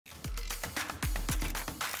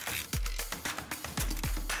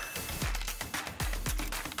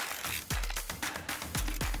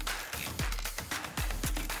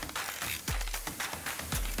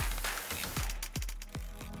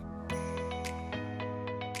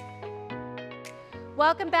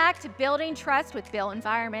Welcome back to Building Trust with Built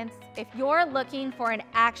Environments. If you're looking for an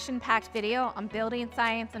action-packed video on building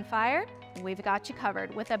science and fire, we've got you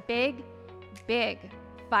covered with a big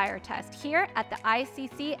fire test here at the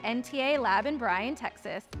ICC NTA lab in Bryan,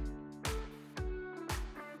 Texas.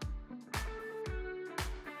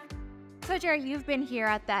 So Jarrett, you've been here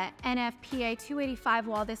at the NFPA 285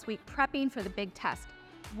 wall this week prepping for the big test.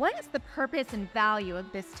 What is the purpose and value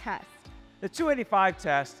of this test? The 285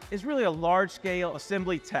 test is really a large-scale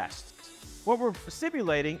assembly test. What we're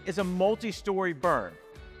simulating is a multi-story burn.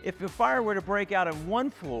 If a fire were to break out in one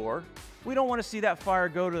floor, we don't want to see that fire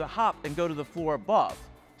go to the hop and go to the floor above.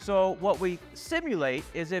 So what we simulate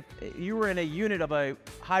is if you were in a unit of a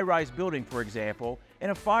high-rise building, for example,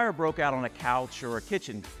 and a fire broke out on a couch or a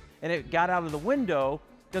kitchen, and it got out of the window,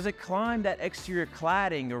 does it climb that exterior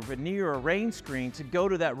cladding or veneer or rain screen to go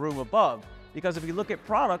to that room above? Because if you look at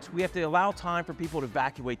products, we have to allow time for people to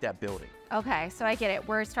evacuate that building. Okay, so I get it.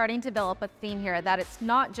 We're starting to develop a theme here that it's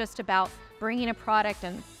not just about bringing a product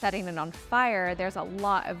and setting it on fire. There's a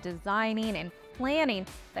lot of designing and planning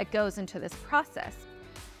that goes into this process.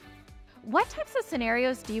 What types of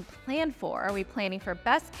scenarios do you plan for? Are we planning for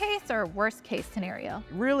best case or worst case scenario?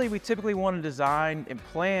 Really, we typically want to design and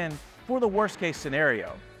plan for the worst case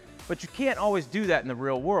scenario. But you can't always do that in the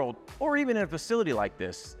real world, or even in a facility like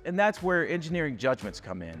this, and that's where engineering judgments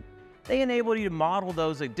come in. They enable you to model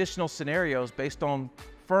those additional scenarios based on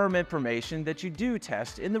firm information that you do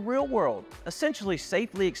test in the real world, essentially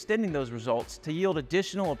safely extending those results to yield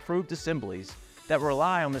additional approved assemblies that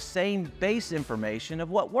rely on the same base information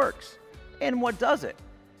of what works and what doesn't.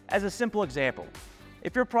 As a simple example,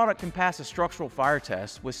 if your product can pass a structural fire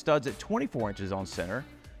test with studs at 24 inches on center,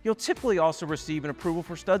 you'll typically also receive an approval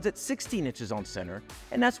for studs at 16 inches on center,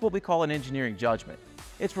 and that's what we call an engineering judgment.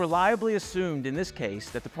 It's reliably assumed in this case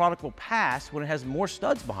that the product will pass when it has more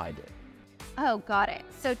studs behind it. Oh, got it.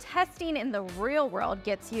 So testing in the real world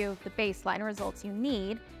gets you the baseline results you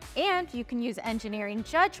need, and you can use engineering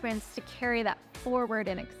judgments to carry that forward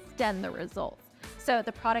and extend the results. So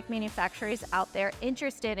the product manufacturers out there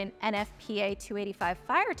interested in NFPA 285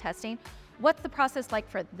 fire testing, what's the process like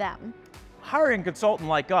for them? Hiring a consultant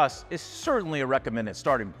like us is certainly a recommended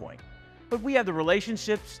starting point, but we have the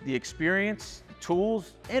relationships, the experience,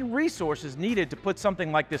 tools, and resources needed to put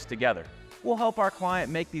something like this together. We'll help our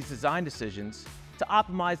client make these design decisions to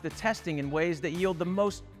optimize the testing in ways that yield the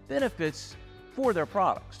most benefits for their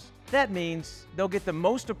products. That means they'll get the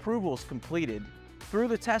most approvals completed through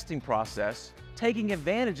the testing process, taking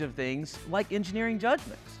advantage of things like engineering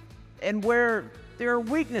judgments. And where there are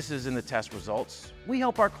weaknesses in the test results, we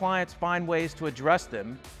help our clients find ways to address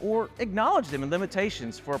them or acknowledge them and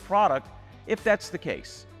limitations for a product if that's the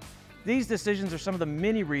case. These decisions are some of the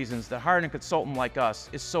many reasons that hiring a consultant like us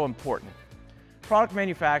is so important. Product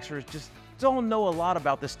manufacturers just don't know a lot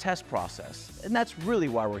about this test process, and that's really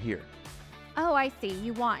why we're here. Oh, I see.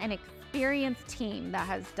 You want an experienced team that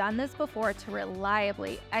has done this before to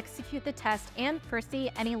reliably execute the test and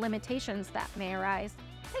foresee any limitations that may arise.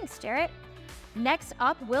 Thanks, Jarrett. Next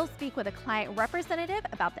up, we'll speak with a client representative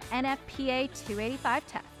about the NFPA 285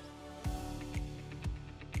 test.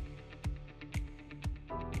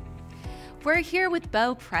 We're here with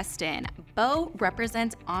Beau Preston. Beau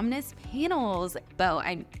represents Omnis panels. Beau,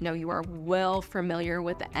 I know you are well familiar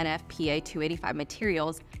with the NFPA 285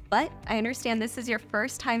 materials, but I understand this is your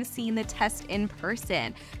first time seeing the test in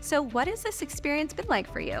person. So what has this experience been like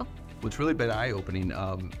for you? Well, it's really been eye-opening.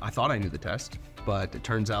 I thought I knew the test, but it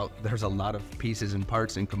turns out there's a lot of pieces and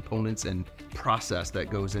parts and components and process that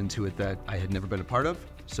goes into it that I had never been a part of.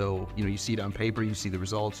 So, you see it on paper, you see the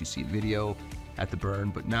results, you see video at the burn,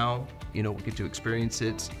 but now, we get to experience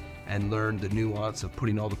it and learn the nuance of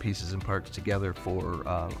putting all the pieces and parts together for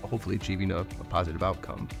hopefully achieving a positive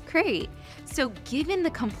outcome. Great. So given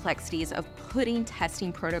the complexities of putting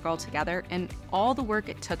testing protocol together and all the work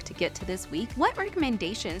it took to get to this week, what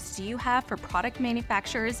recommendations do you have for product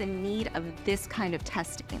manufacturers in need of this kind of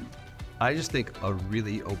testing? I just think a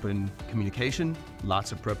really open communication,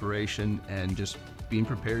 lots of preparation, and just being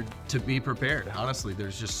prepared to be prepared. Honestly,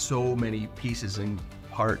 there's just so many pieces and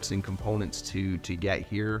parts and components to get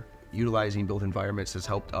here. Utilizing built environments has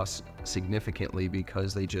helped us significantly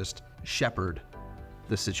because they just shepherd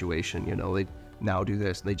the situation. They now do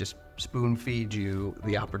this. They just spoon feed you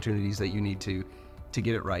the opportunities that you need to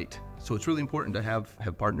get it right. So it's really important to have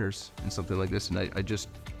partners in something like this. And I just,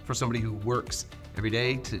 for somebody who works every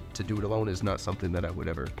day, to do it alone is not something that I would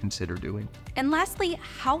ever consider doing. And lastly,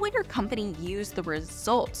 how will your company use the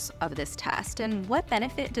results of this test, and what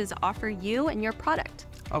benefit does it offer you and your product?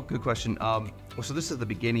 Oh, good question. So this is the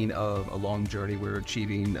beginning of a long journey. We're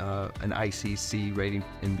achieving an ICC rating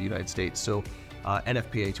in the United States. So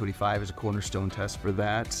NFPA 285 is a cornerstone test for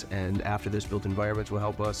that, and after this, built environments will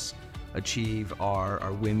help us achieve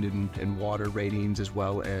our wind and water ratings, as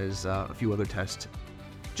well as a few other tests.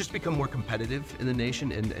 Just become more competitive in the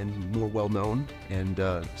nation and more well-known, and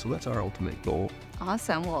so that's our ultimate goal.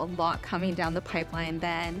 Awesome. Well, a lot coming down the pipeline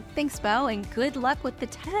then. Thanks, Beau, and good luck with the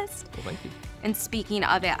test. Well, thank you. And speaking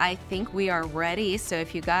of it, I think we are ready, so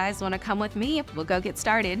if you guys want to come with me, we'll go get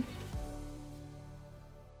started.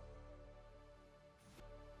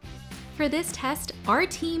 For this test, our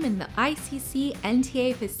team and the ICC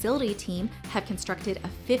NTA facility team have constructed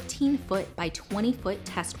a 15-foot by 20-foot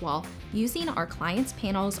test wall using our client's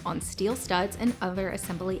panels on steel studs and other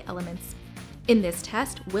assembly elements. In this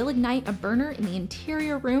test, we'll ignite a burner in the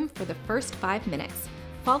interior room for the first 5 minutes,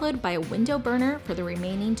 followed by a window burner for the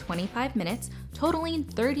remaining 25 minutes, totaling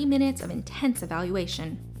 30 minutes of intense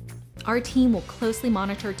evaluation. Our team will closely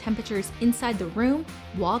monitor temperatures inside the room,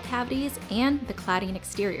 wall cavities, and the cladding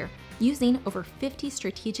exterior, using over 50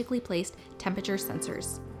 strategically placed temperature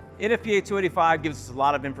sensors. NFPA 285 gives us a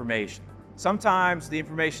lot of information. Sometimes the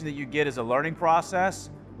information that you get is a learning process,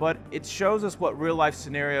 but it shows us what real-life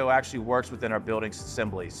scenario actually works within our building's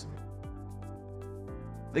assemblies.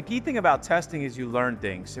 The key thing about testing is you learn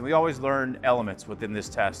things, and we always learn elements within this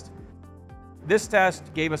test. This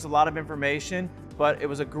test gave us a lot of information, but it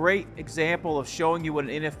was a great example of showing you what an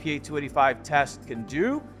NFPA 285 test can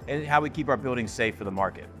do and how we keep our buildings safe for the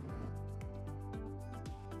market.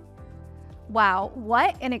 Wow,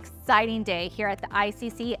 what an exciting day here at the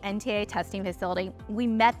ICC NTA testing facility. We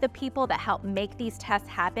met the people that helped make these tests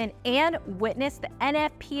happen and witnessed the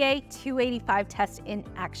NFPA 285 test in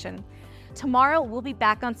action. Tomorrow, we'll be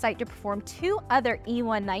back on site to perform 2 other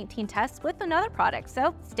E119 tests with another product,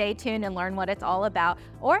 so stay tuned and learn what it's all about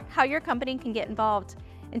or how your company can get involved.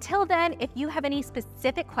 Until then, if you have any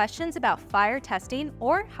specific questions about fire testing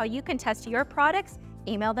or how you can test your products,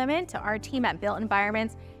 email them in to our team at Built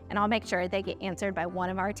Environments, and I'll make sure they get answered by one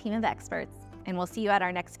of our team of experts. And we'll see you at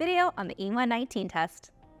our next video on the E119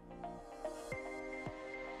 test.